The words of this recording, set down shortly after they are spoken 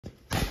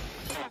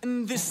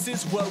And this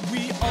is what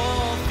we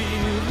all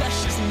feel,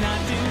 let's just not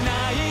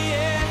deny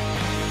it.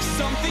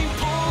 Something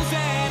pulls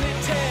and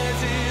it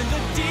tears in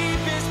the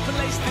deepest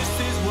place. This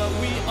is what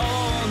we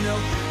all know,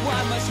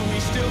 why must we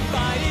still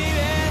fight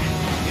it?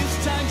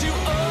 It's time to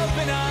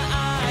open our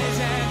eyes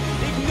and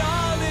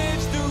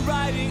acknowledge the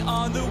writing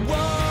on the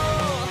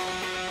wall.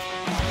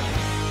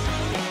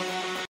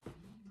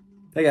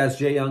 Hey guys,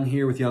 Jay Young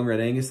here with Young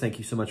Red Angus. Thank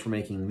you so much for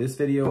making this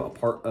video a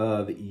part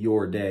of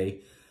your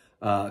day.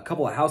 A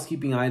couple of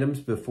housekeeping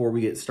items before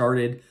we get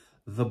started.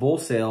 The bull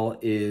sale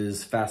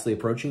is fastly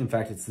approaching. In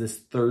fact, it's this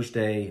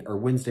Thursday or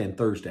Wednesday and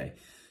Thursday.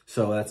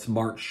 So that's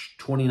March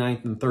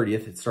 29th and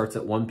 30th. It starts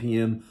at 1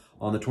 p.m.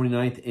 on the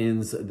 29th,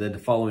 ends the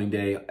following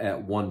day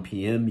at 1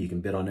 p.m. You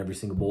can bid on every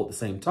single bull at the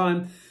same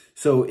time.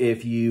 So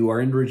if you are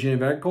into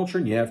regenerative agriculture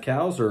and you have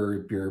cows, or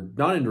if you're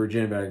not into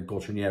regenerative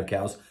agriculture and you have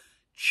cows,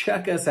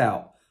 check us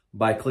out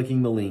by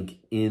clicking the link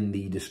in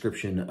the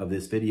description of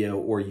this video,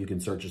 or you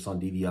can search us on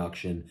DV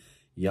Auction,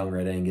 Young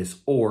Red Angus,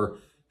 or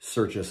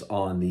search us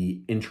on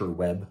the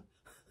interweb,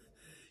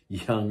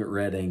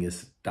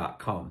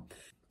 youngredangus.com.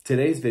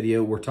 Today's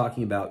video, we're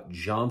talking about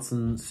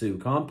Johnson Su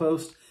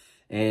compost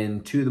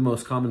and two of the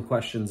most common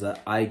questions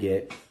that I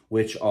get,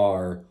 which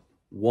are,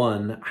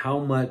 one, how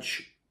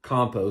much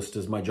compost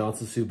does my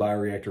Johnson Su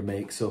bioreactor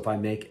make? So if I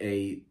make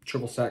a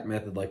triple stack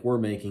method like we're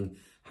making,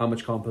 how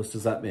much compost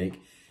does that make?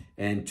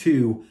 And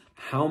two,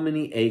 how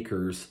many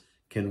acres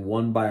can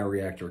one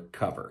bioreactor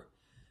cover?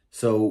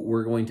 So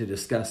we're going to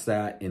discuss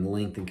that in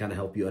length and kind of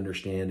help you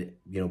understand,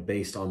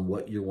 based on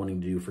what you're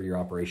wanting to do for your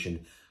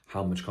operation,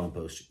 how much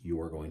compost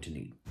you are going to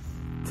need.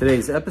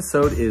 Today's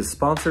episode is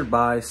sponsored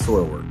by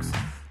Soilworks.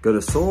 Go to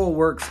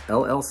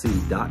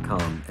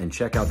soilworksllc.com and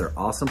check out their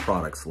awesome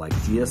products like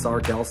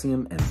GSR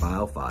Calcium and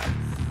Bio5.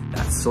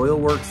 That's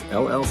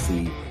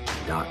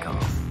soilworksllc.com.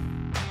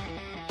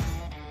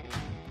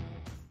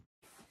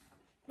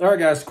 All right,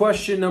 guys,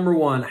 question number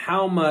one.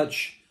 How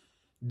much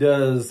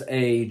does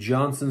a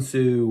Johnson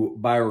Su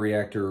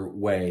bioreactor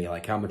weigh?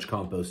 Like, how much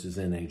compost is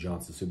in a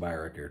Johnson Su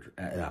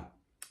bioreactor?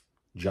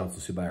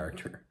 Johnson Su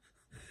bioreactor.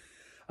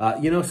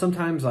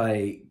 Sometimes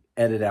I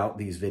edit out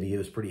these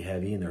videos pretty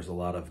heavy, and there's a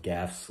lot of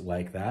gaffes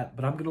like that,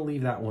 but I'm going to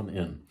leave that one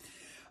in.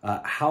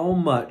 How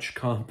much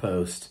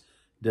compost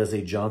does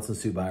a Johnson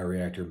Su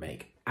bioreactor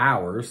make?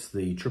 Ours,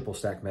 the triple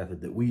stack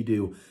method that we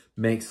do,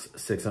 makes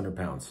 600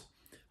 pounds.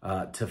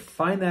 To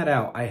find that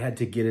out, I had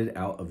to get it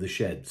out of the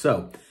shed.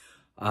 So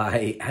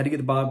I had to get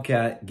the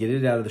bobcat, get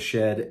it out of the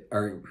shed,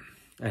 or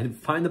I had to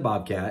find the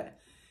bobcat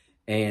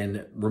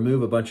and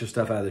remove a bunch of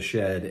stuff out of the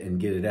shed and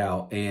get it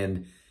out.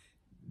 And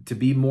to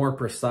be more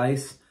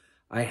precise,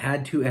 I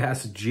had to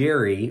ask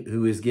Jerry,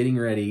 who is getting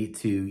ready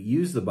to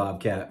use the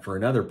bobcat for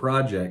another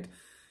project,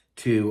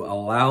 to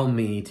allow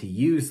me to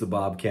use the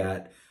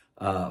bobcat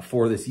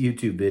for this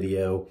YouTube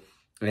video.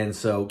 And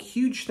so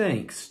huge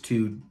thanks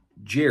to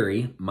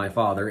Jerry, my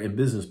father and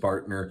business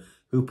partner,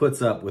 who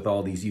puts up with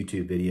all these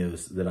YouTube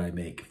videos that I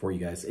make for you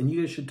guys. And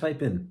you guys should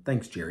type in,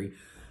 thanks, Jerry.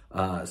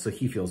 So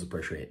he feels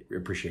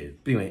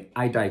appreciated. But anyway,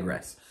 I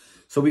digress.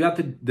 So we got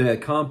the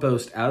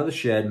compost out of the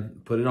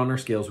shed, put it on our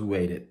scales, we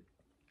weighed it.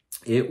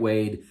 It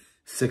weighed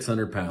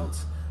 600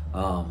 pounds.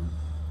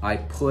 I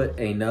put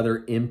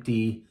another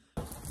empty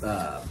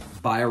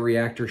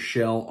bioreactor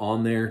shell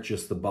on there,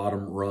 just the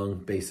bottom rung,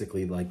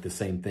 basically like the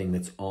same thing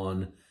that's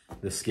on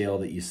the scale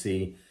that you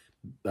see.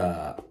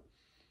 But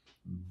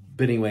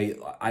anyway,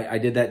 I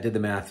did the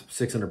math,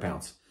 600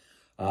 pounds.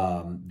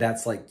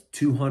 That's like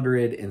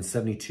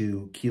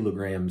 272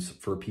 kilograms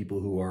for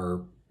people who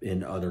are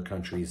in other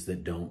countries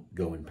that don't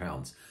go in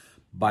pounds.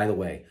 By the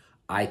way,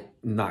 I'm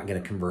not going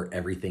to convert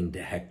everything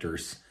to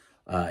hectares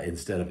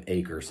instead of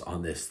acres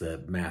on this.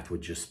 The math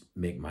would just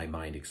make my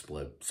mind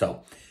explode.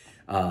 So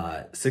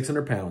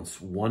 600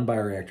 pounds, one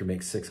bioreactor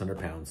makes 600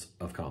 pounds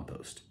of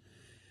compost.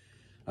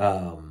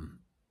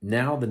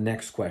 Now the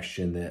next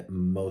question that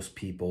most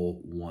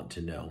people want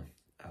to know,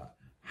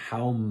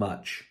 how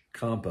much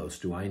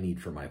compost do I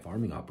need for my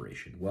farming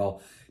operation?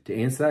 Well, to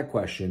answer that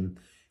question,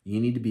 you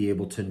need to be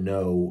able to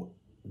know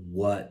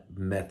what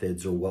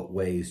methods or what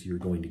ways you're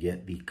going to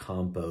get the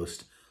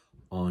compost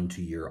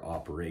onto your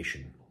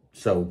operation.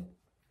 So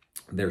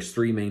there's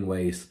three main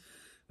ways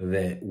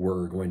that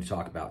we're going to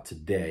talk about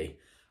today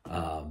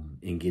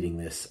in getting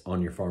this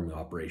on your farming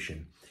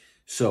operation.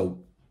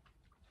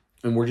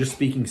 And we're just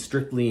speaking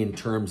strictly in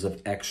terms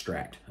of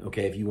extract.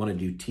 Okay, if you want to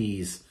do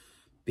teas,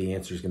 the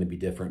answer is going to be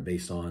different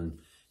based on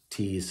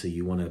teas. So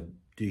you want to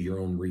do your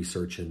own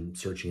research and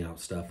searching out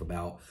stuff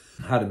about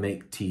how to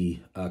make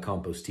tea,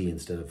 compost tea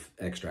instead of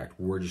extract.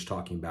 We're just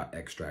talking about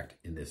extract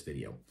in this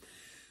video.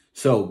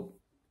 So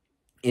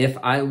if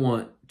I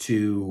want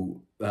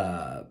to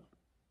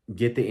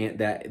get the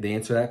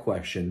answer to that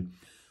question,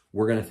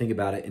 we're going to think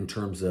about it in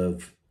terms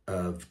of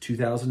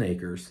 2,000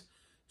 acres.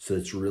 So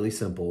it's really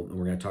simple, and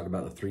we're going to talk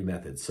about the three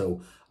methods.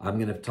 So I'm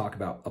going to talk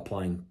about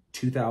applying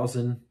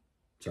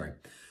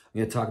I'm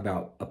going to talk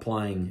about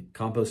applying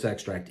compost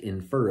extract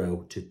in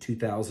furrow to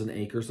 2,000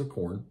 acres of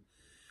corn,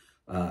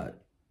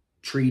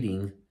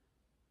 treating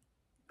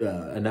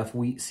enough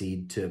wheat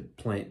seed to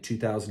plant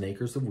 2,000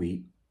 acres of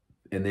wheat,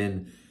 and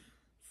then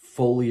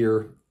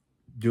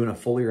doing a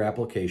foliar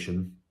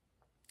application.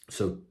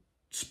 So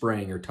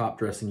spraying or top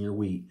dressing your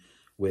wheat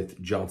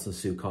with Johnson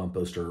Su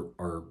compost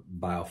or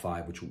Bio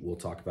 5, which we'll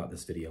talk about in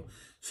this video.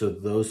 So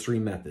those three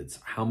methods,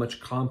 how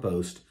much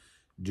compost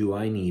do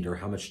I need, or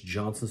how much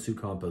Johnson Su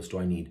compost do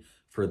I need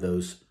for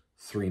those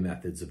three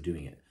methods of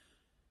doing it?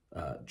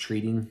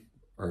 Treating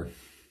or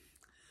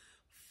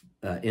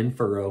in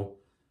furrow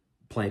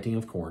planting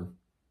of corn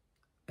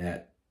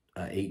at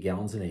 8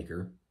 gallons an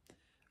acre,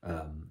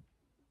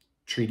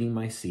 treating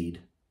my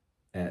seed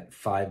at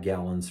 5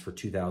 gallons for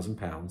 2,000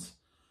 pounds,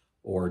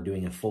 or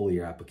doing a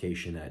foliar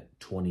application at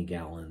 20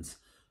 gallons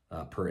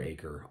per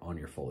acre on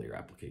your foliar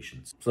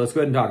applications. So let's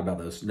go ahead and talk about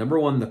those. Number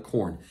one, the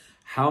corn.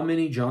 How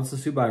many Johnson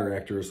Su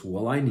bioreactors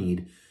will I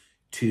need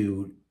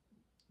to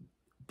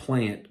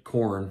plant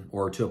corn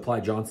or to apply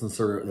Johnson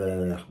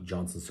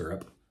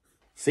syrup?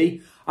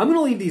 See, I'm going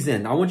to leave these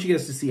in. I want you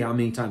guys to see how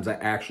many times I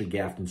actually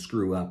gaffed and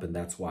screw up, and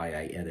that's why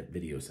I edit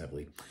videos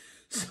heavily.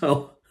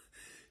 So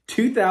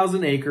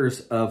 2,000 acres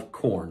of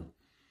corn.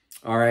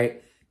 All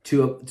right,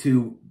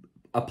 to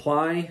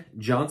apply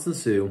Johnson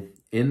Su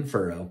in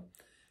furrow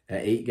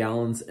at 8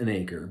 gallons an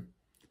acre,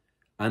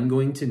 I'm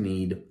going to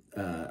need,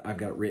 I've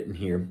got it written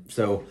here.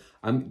 So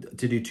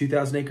to do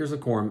 2,000 acres of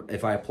corn,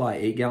 if I apply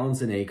 8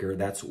 gallons an acre,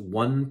 that's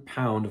 1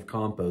 pound of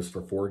compost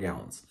for 4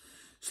 gallons.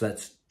 So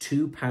that's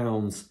 2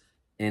 pounds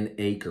an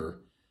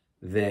acre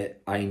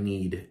that I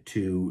need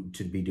to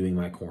be doing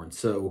my corn.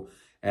 So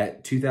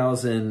at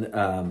 2,000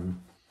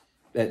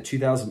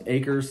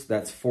 acres,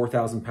 that's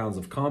 4,000 pounds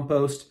of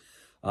compost.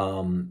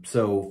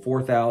 So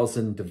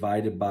 4,000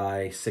 divided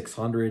by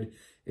 600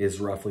 is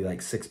roughly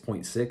like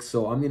 6.6.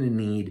 So I'm going to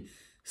need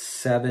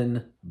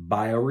 7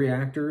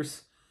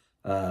 bioreactors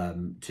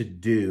to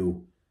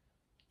do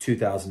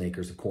 2,000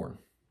 acres of corn.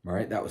 All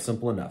right, that was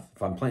simple enough.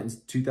 If I'm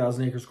planting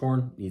 2,000 acres of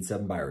corn, I need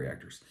 7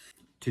 bioreactors.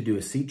 To do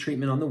a seed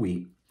treatment on the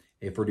wheat,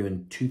 if we're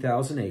doing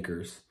 2,000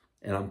 acres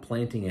and I'm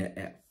planting it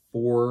at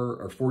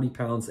 40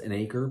 pounds an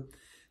acre,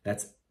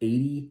 that's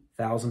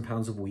 80,000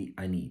 pounds of wheat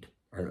I need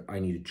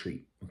to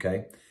treat,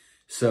 okay?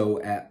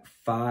 So at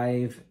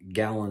 5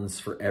 gallons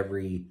for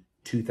every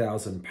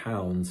 2,000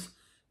 pounds,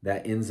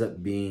 that ends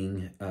up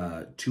being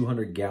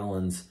 200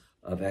 gallons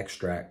of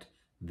extract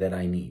that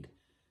I need.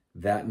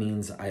 That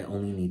means I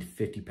only need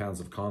 50 pounds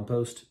of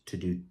compost to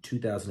do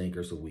 2,000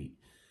 acres of wheat.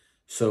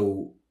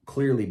 So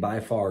clearly, by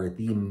far,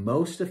 the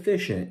most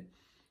efficient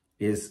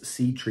is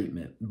seed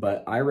treatment,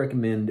 but I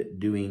recommend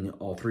doing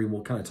all three.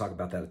 We'll kind of talk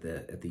about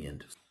that at the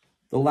end.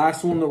 The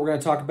last one that we're going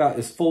to talk about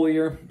is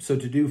foliar. So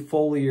to do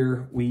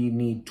foliar, we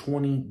need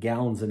 20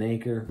 gallons an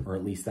acre, or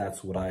at least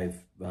that's what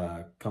I've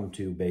come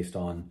to based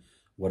on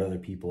what other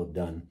people have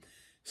done.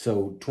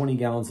 So 20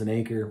 gallons an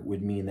acre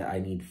would mean that I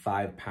need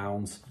 5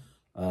 pounds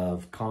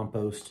of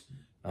compost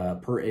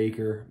per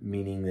acre,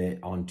 meaning that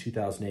on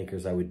 2,000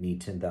 acres, I would need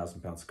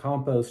 10,000 pounds of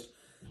compost.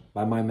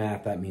 By my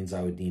math, that means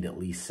I would need at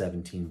least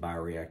 17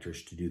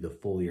 bioreactors to do the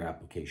foliar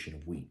application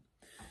of wheat.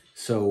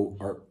 So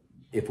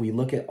if we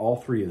look at all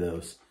three of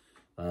those,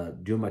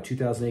 doing my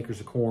 2,000 acres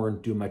of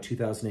corn, doing my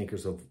 2,000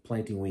 acres of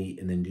planting wheat,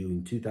 and then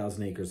doing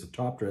 2,000 acres of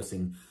top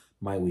dressing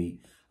my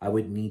wheat, I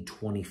would need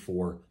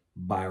 24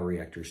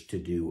 bioreactors to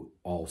do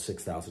all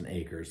 6,000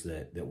 acres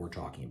that we're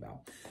talking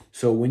about.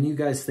 So when you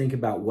guys think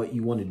about what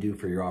you want to do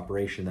for your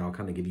operation, that'll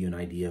kind of give you an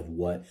idea of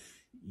what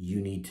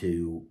you need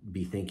to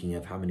be thinking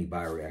of, how many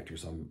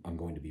bioreactors I'm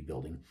going to be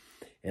building.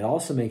 It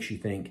also makes you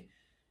think,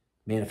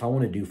 man, if I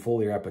want to do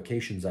foliar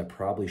applications, I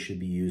probably should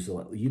be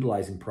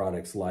utilizing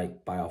products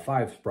like Bio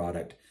 5's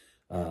product,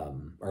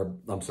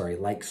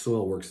 like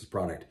Soilworks'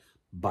 product,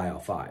 Bio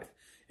 5.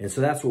 And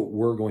so that's what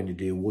we're going to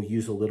do. We'll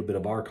use a little bit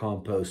of our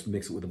compost,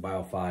 mix it with the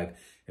Bio 5,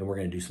 and we're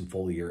going to do some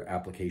foliar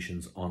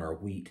applications on our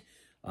wheat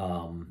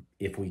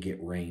if we get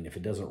rain. If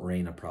it doesn't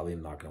rain, I probably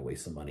am not going to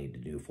waste some money to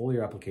do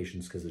foliar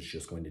applications because it's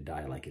just going to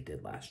die like it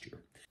did last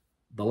year.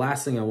 The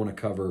last thing I want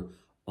to cover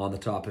on the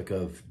topic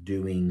of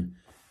doing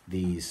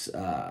these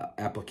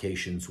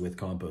applications with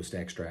compost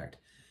extract,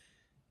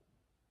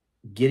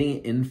 getting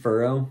it in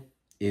furrow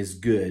is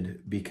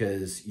good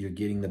because you're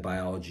getting the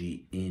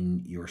biology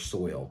in your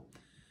soil.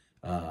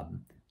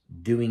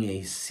 Doing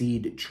a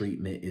seed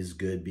treatment is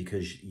good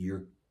because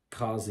you're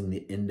causing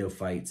the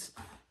endophytes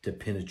to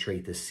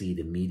penetrate the seed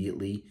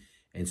immediately,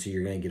 and so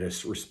you're going to get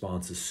a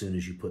response as soon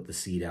as you put the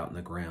seed out in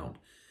the ground.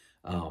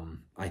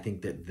 I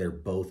think that they're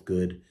both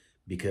good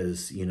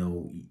because, you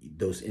know,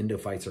 those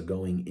endophytes are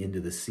going into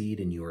the seed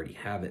and you already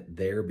have it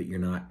there, but you're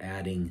not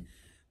adding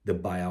the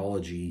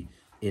biology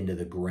into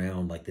the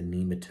ground like the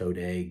nematode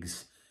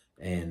eggs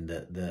and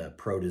the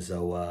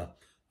protozoa,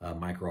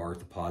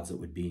 microarthropods that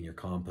would be in your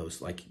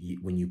compost. Like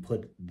when you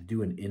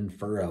do an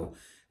in-furrow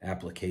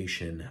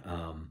application,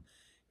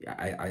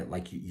 I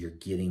like you're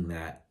getting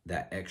that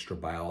extra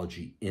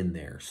biology in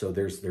there. So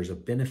there's a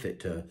benefit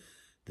to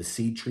the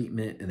seed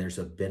treatment, and there's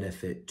a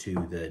benefit to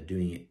the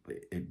doing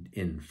it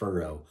in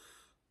furrow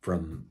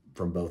from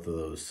both of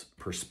those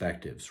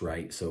perspectives,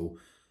 right? So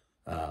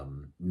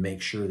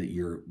make sure that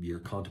you're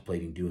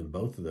contemplating doing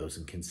both of those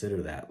and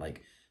consider that.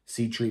 Like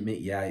seed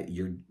treatment, yeah,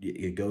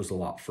 it goes a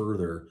lot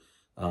further,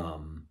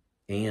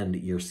 and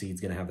your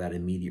seed's going to have that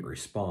immediate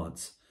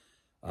response.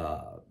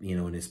 You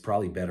know, and it's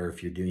probably better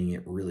if you're doing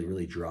it really,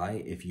 really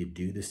dry if you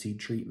do the seed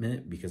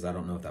treatment, because I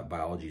don't know if that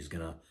biology is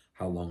gonna,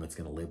 how long it's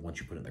gonna live once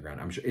you put it in the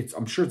ground. I'm sure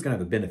it's gonna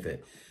have a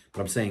benefit,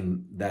 but I'm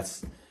saying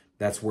that's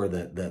where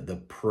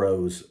the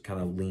pros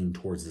kind of lean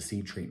towards the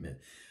seed treatment.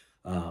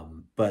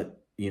 But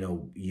you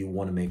know, you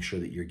want to make sure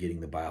that you're getting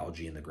the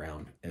biology in the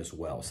ground as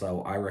well.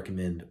 So I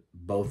recommend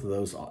both of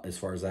those as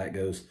far as that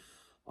goes.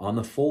 On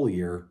the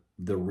foliar,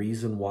 the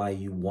reason why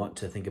you want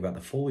to think about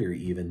the foliar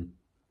even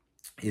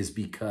is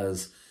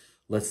because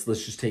let's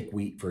just take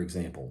wheat, for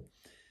example.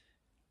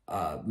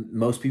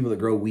 Most people that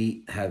grow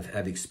wheat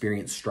have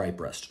experienced stripe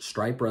rust.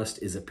 Stripe rust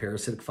is a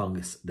parasitic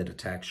fungus that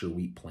attacks your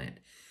wheat plant.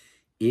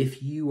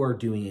 If you are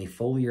doing a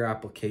foliar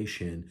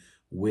application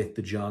with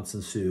the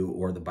Johnson Su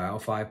or the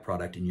Bio5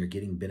 product and you're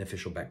getting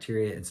beneficial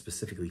bacteria and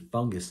specifically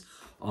fungus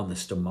on the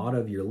stomata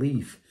of your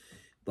leaf,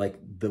 like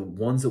the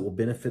ones that will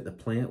benefit the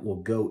plant will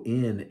go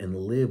in and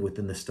live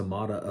within the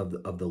stomata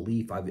of the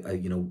leaf.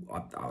 You know,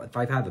 if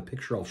I have a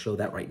picture, I'll show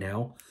that right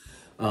now.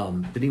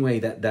 But anyway,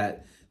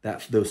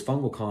 those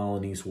fungal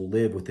colonies will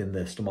live within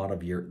the stomata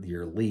of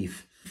your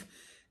leaf,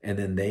 and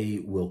then they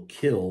will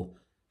kill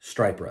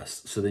stripe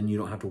rust. So then you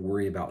don't have to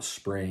worry about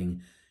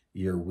spraying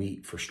your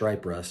wheat for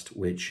stripe rust,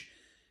 which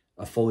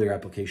a foliar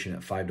application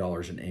at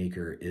 $5 an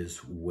acre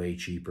is way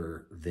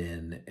cheaper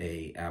than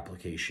a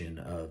application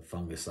of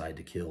fungicide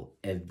to kill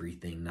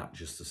everything, not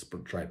just the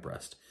stripe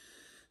rust.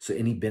 So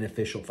any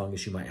beneficial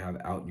fungus you might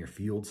have out in your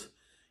fields,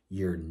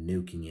 you're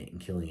nuking it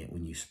and killing it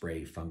when you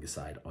spray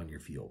fungicide on your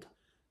field.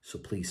 So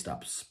please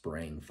stop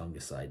spraying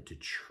fungicide to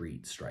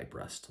treat stripe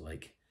rust.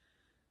 Like,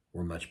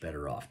 we're much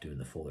better off doing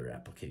the foliar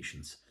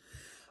applications.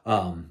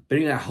 But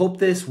anyway, I hope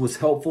this was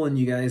helpful in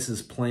you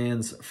guys'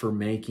 plans for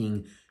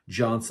making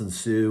Johnson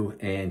Su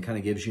and kind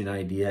of gives you an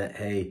idea.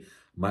 Hey,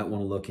 might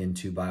want to look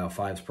into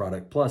Bio5's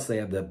product. Plus, they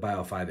have the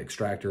Bio5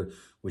 extractor,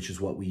 which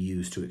is what we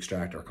use to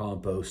extract our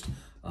compost.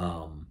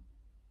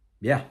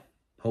 Yeah,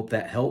 hope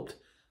that helped.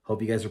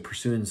 Hope you guys are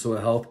pursuing soil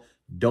health.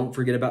 Don't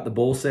forget about the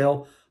bull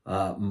sale,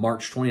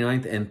 March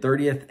 29th and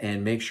 30th,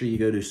 and make sure you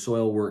go to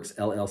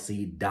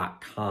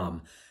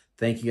soilworksllc.com.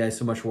 Thank you guys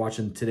so much for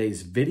watching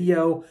today's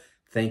video.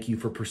 Thank you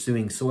for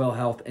pursuing soil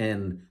health,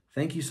 and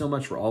thank you so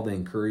much for all the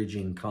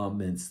encouraging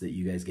comments that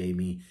you guys gave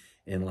me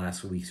in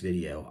last week's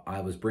video.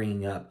 I was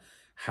bringing up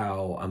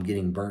how I'm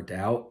getting burnt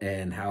out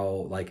and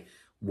how, like,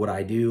 what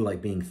I do,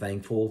 like being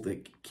thankful,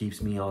 that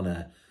keeps me on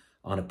a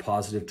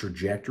positive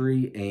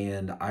trajectory.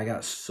 And I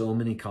got so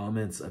many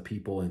comments of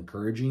people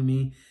encouraging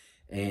me,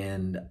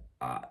 and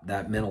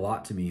that meant a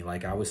lot to me.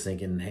 Like, I was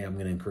thinking, hey, I'm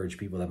going to encourage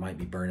people that might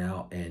be burnt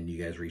out, and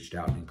you guys reached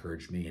out and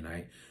encouraged me, and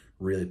I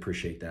really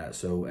appreciate that.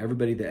 So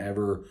everybody that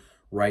ever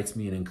writes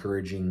me an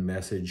encouraging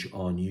message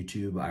on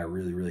YouTube, I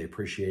really, really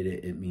appreciate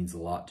it. It means a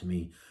lot to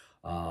me.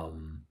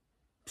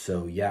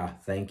 So yeah,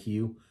 thank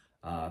you.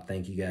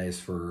 Thank you guys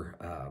for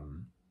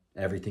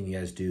everything you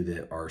guys do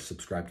that are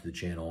subscribed to the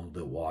channel,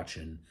 that watch,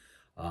 and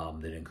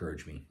that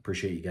encourage me.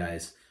 Appreciate you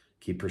guys.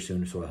 Keep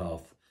pursuing soil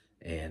health,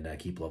 and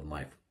keep loving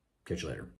life. Catch you later.